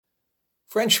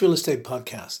French Real Estate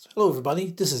Podcast. Hello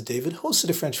everybody, this is David, host of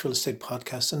the French Real Estate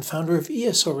Podcast and founder of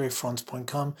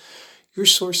E168.com, your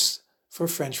source for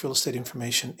French real estate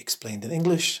information explained in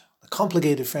English, a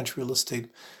complicated French real estate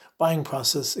buying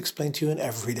process explained to you in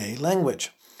everyday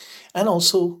language. And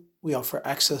also, we offer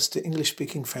access to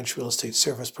English-speaking French real estate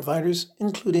service providers,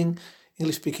 including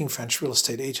English-speaking French real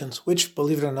estate agents, which,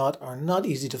 believe it or not, are not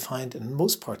easy to find in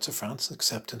most parts of France,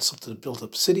 except in some of the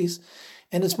built-up cities.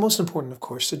 And it's most important, of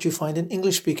course, that you find an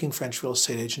English-speaking French real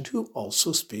estate agent who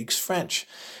also speaks French,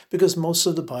 because most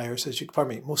of the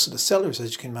sellers,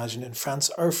 as you can imagine, in France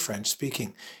are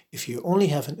French-speaking. If you only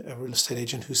have a real estate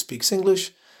agent who speaks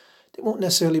English, they won't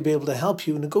necessarily be able to help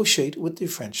you negotiate with the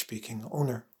French-speaking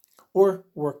owner, or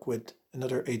work with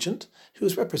another agent who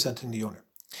is representing the owner.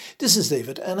 This is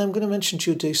David, and I'm going to mention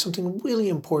to you today something really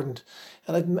important,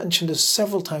 and I've mentioned this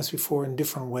several times before in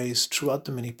different ways throughout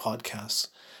the mini podcasts.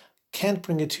 Can't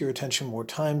bring it to your attention more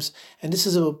times, and this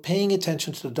is about paying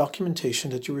attention to the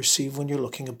documentation that you receive when you're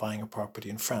looking at buying a property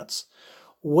in France.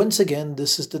 Once again,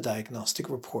 this is the diagnostic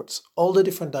reports, all the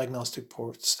different diagnostic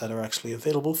reports that are actually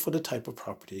available for the type of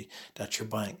property that you're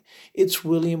buying. It's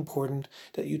really important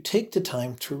that you take the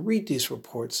time to read these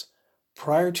reports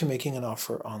prior to making an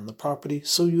offer on the property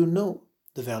so you know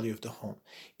the value of the home.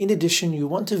 In addition, you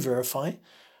want to verify,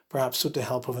 perhaps with the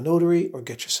help of a notary or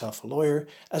get yourself a lawyer,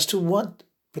 as to what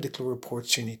particular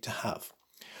reports you need to have.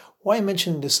 Why I'm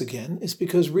mentioning this again is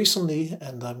because recently,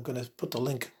 and I'm going to put the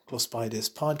link close by this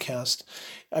podcast,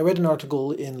 I read an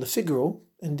article in Le Figaro,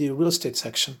 in the real estate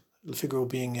section, Le Figaro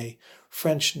being a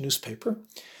French newspaper,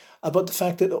 about the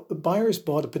fact that buyers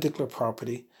bought a particular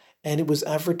property and it was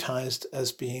advertised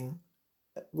as being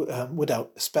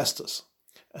without asbestos.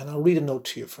 And I'll read a note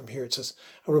to you from here. It says,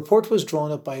 a report was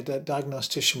drawn up by the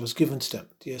diagnostician was given to them,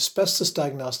 the asbestos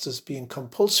diagnosis being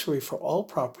compulsory for all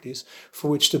properties for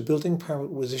which the building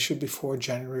permit was issued before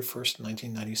January 1st,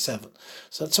 1997.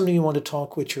 So that's something you want to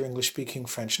talk with your English-speaking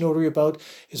French notary about,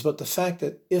 is about the fact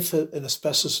that if an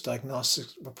asbestos diagnostic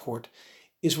report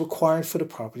is required for the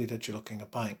property that you're looking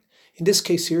at buying. In this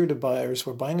case here, the buyers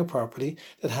were buying a property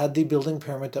that had the building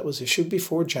permit that was issued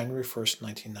before January 1st,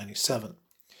 1997.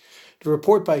 The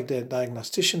report by the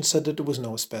diagnostician said that there was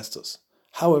no asbestos.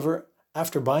 However,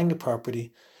 after buying the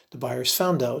property, the buyers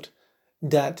found out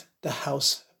that the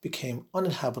house became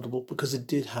uninhabitable because it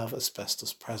did have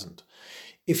asbestos present.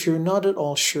 If you're not at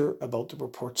all sure about the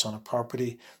reports on a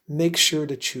property, make sure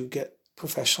that you get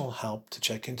professional help to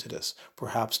check into this.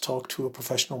 Perhaps talk to a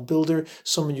professional builder,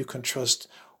 someone you can trust,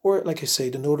 or, like I say,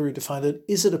 the notary to find out,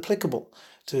 is it applicable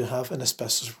to have an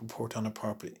asbestos report on a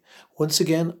property? Once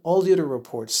again, all the other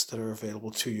reports that are available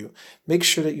to you, make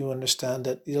sure that you understand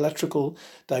that the electrical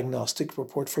diagnostic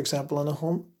report, for example, on a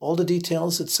home, all the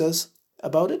details it says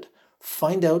about it,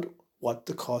 find out what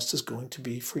the cost is going to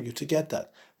be for you to get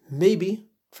that. Maybe,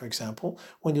 for example,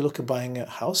 when you look at buying a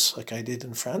house, like I did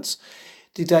in France,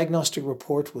 the diagnostic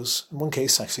report was, in one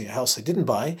case, actually a house I didn't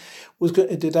buy,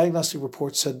 the diagnostic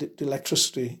report said that the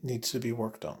electricity needs to be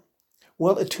worked on.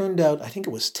 Well, it turned out, I think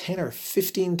it was 10 or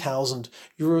 15,000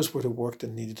 euros worth of work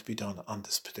that needed to be done on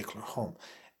this particular home.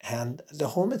 And the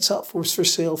home itself was for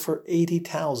sale for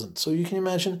 80,000. So you can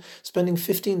imagine spending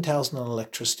 15,000 on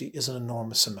electricity is an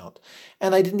enormous amount.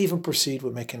 And I didn't even proceed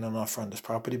with making an offer on this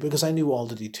property because I knew all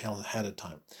the details ahead of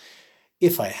time.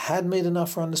 If I had made an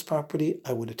offer on this property,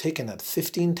 I would have taken that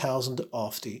 15,000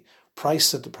 off the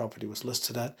price that the property was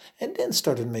listed at and then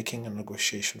started making a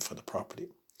negotiation for the property.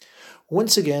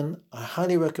 Once again, I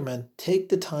highly recommend take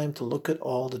the time to look at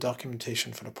all the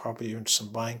documentation for the property you're interested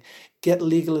in buying. Get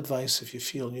legal advice if you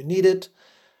feel you need it,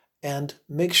 and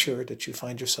make sure that you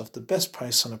find yourself the best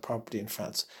price on a property in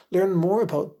France. Learn more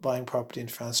about buying property in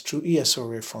France through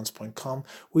ESORFrance.com.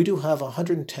 We do have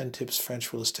 110 tips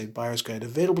French real estate buyer's guide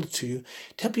available to you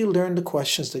to help you learn the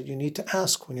questions that you need to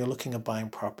ask when you're looking at buying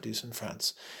properties in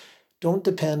France. Don't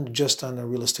depend just on a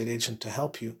real estate agent to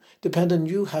help you. Depend on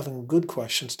you having good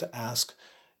questions to ask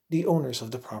the owners of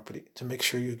the property to make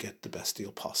sure you get the best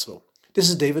deal possible. This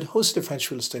is David, host of the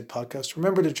French Real Estate Podcast.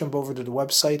 Remember to jump over to the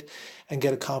website and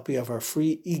get a copy of our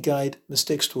free e-guide,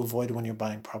 Mistakes to Avoid When You're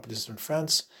Buying Properties in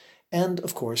France. And,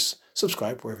 of course,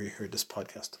 subscribe wherever you hear this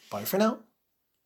podcast. Bye for now.